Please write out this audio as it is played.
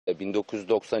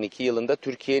1992 yılında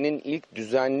Türkiye'nin ilk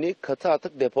düzenli katı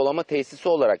atık depolama tesisi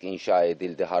olarak inşa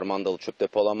edildi Harmandalı çöp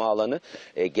depolama alanı.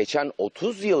 Geçen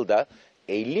 30 yılda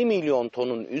 50 milyon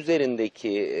tonun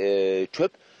üzerindeki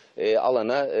çöp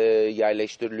alana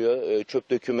yerleştiriliyor.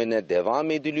 Çöp dökümüne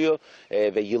devam ediliyor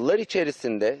ve yıllar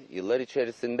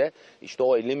içerisinde işte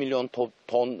o 50 milyon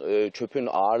ton çöpün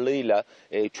ağırlığıyla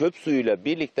çöp suyuyla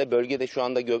birlikte bölgede şu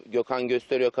anda Gökhan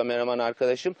gösteriyor, kameraman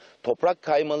arkadaşım, toprak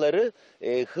kaymaları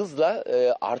hızla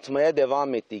artmaya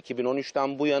devam etti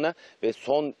 2013'ten bu yana ve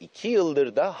son 2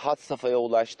 yıldır da had safhaya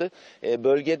ulaştı.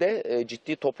 Bölgede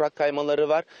ciddi toprak kaymaları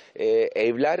var.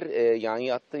 Evler yan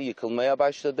yattı, yıkılmaya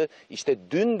başladı. İşte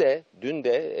dün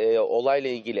de olayla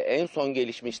ilgili en son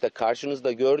gelişme işte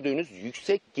karşınızda gördüğünüz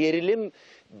yüksek gerilim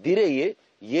direği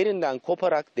yerinden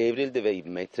koparak devrildi ve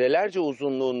metrelerce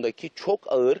uzunluğundaki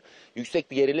çok ağır yüksek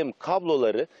gerilim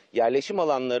kabloları yerleşim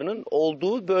alanlarının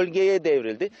olduğu bölgeye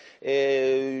devrildi.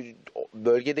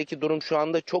 Bölgedeki durum şu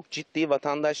anda çok ciddi,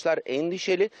 vatandaşlar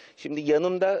endişeli. Şimdi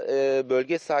yanımda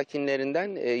bölge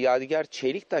sakinlerinden Yadigar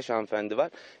Çeliktaş hanımefendi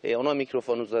var. Ona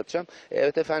mikrofonu uzatacağım.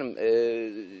 Evet efendim,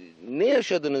 ne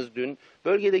yaşadınız dün?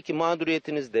 Bölgedeki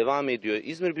mağduriyetiniz devam ediyor.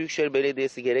 İzmir Büyükşehir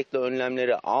Belediyesi gerekli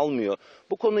önlemleri almıyor.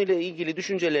 Bu konuyla ilgili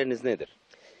düşünceleriniz nedir?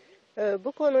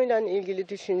 Bu konuyla ilgili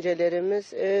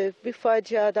düşüncelerimiz bir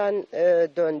faciadan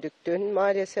döndük dün.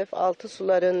 Maalesef altı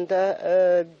sularında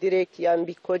direkt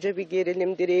yani koca bir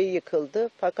gerilim direği yıkıldı.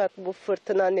 Fakat bu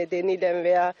fırtına nedeniyle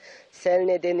veya sel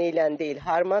nedeniyle değil,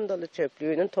 Harmandalı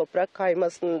çöplüğünün toprak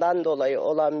kaymasından dolayı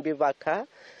olan bir vaka.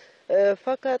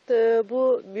 Fakat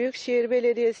bu Büyükşehir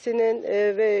Belediyesi'nin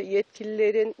ve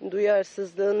yetkililerin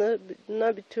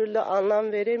duyarsızlığına bir türlü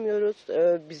anlam veremiyoruz.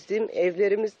 Bizim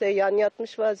evlerimiz de yan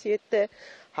yatmış vaziyette.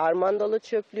 Harmandalı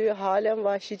çöplüğü halen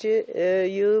vahşice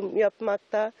yığım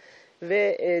yapmakta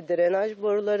ve drenaj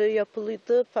boruları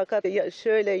yapıldı. Fakat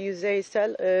şöyle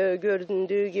yüzeysel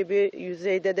göründüğü gibi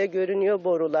yüzeyde de görünüyor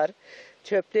borular.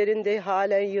 Çöplerin de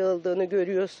halen yığıldığını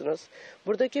görüyorsunuz.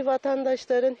 Buradaki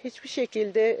vatandaşların hiçbir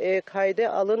şekilde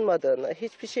kayda alınmadığını,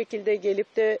 hiçbir şekilde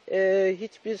gelip de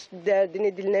hiçbir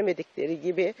derdini dinlemedikleri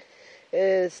gibi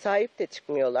sahip de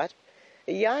çıkmıyorlar.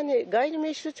 Yani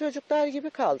gayrimeşru çocuklar gibi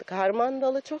kaldık.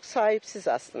 Harmandalı çok sahipsiz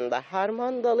aslında.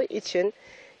 Harmandalı için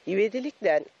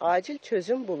ivedilikle acil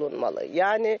çözüm bulunmalı.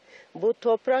 Yani bu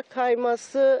toprak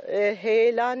kayması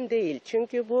heyelan değil.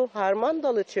 Çünkü bu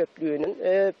Harmandalı çöplüğünün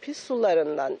pis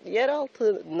sularından yer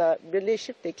altına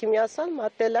birleşip de kimyasal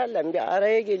maddelerle bir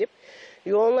araya gelip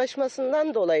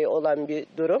yoğunlaşmasından dolayı olan bir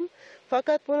durum.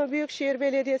 Fakat bunu Büyükşehir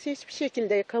Belediyesi hiçbir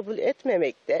şekilde kabul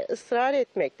etmemekte, ısrar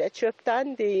etmekte,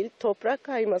 çöpten değil toprak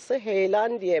kayması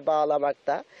heyelan diye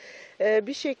bağlamakta.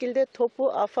 Bir şekilde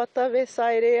topu AFAD'a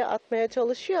vesaireye atmaya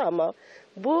çalışıyor ama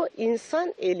bu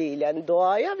insan eliyle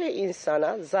doğaya ve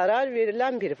insana zarar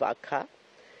verilen bir vaka.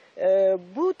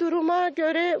 Bu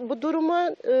duruma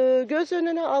göz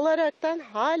önüne alaraktan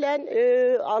halen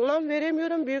anlam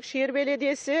veremiyorum. Büyükşehir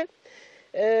Belediyesi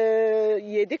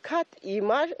 7 kat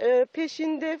imar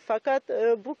peşinde, fakat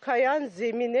bu kayan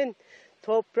zeminin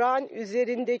toprağın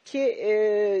üzerindeki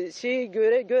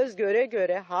göz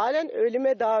göre halen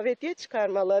ölüme davetiye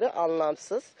çıkarmaları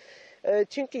anlamsız.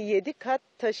 Çünkü 7 kat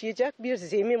taşıyacak bir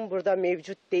zemin burada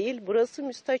mevcut değil. Burası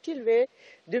müstakil ve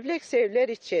dübleks evler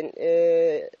için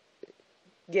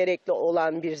gerekli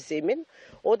olan bir zemin.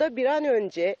 O da bir an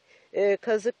önce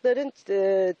kazıkların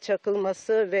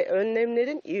çakılması ve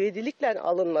önlemlerin ivedilikle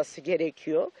alınması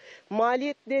gerekiyor.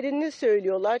 Maliyetlerini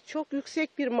söylüyorlar. Çok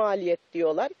yüksek bir maliyet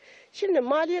diyorlar. Şimdi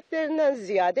maliyetlerinden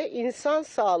ziyade insan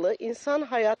sağlığı, insan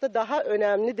hayatı daha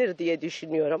önemlidir diye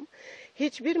düşünüyorum.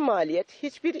 Hiçbir maliyet,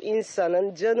 hiçbir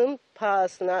insanın canın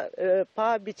pahasına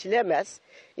paha biçilemez.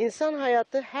 İnsan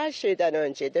hayatı her şeyden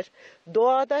öncedir.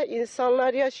 Doğada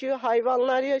insanlar yaşıyor,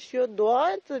 hayvanlar yaşıyor.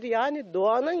 Doğadır, yani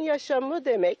doğanın yaşamı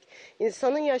demek,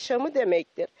 insanın yaşamı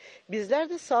demektir. Bizler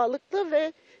de sağlıklı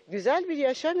ve güzel bir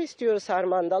yaşam istiyoruz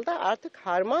Harmandalı'da. Artık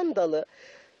Harmandalı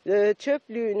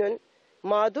çöplüğünün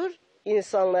mağdur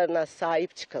insanlarına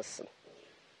sahip çıkılsın.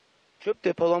 Çöp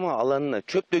depolama alanına,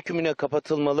 çöp dökümüne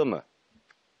kapatılmalı mı?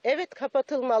 Evet,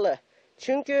 kapatılmalı.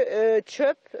 Çünkü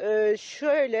çöp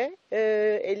şöyle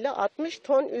 50-60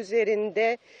 ton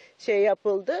üzerinde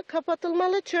yapıldı.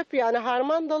 Kapatılmalı çöp, yani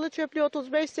Harmandalı çöplüğü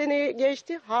 35 sene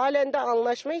geçti. Halen de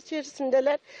anlaşma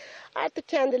içerisindeler. Artık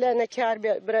kendilerine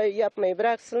kar yapmayı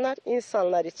bıraksınlar.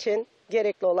 İnsanlar için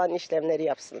gerekli olan işlemleri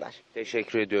yapsınlar.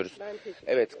 Teşekkür ediyoruz. Ben teşekkür ederim.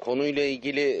 Evet, konuyla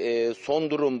ilgili son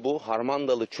durum bu.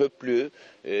 Harmandalı çöplüğü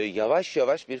yavaş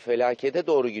yavaş bir felakete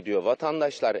doğru gidiyor.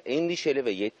 Vatandaşlar endişeli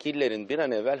ve yetkililerin bir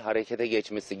an evvel harekete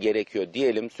geçmesi gerekiyor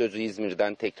diyelim. Sözü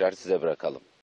İzmir'den tekrar size bırakalım.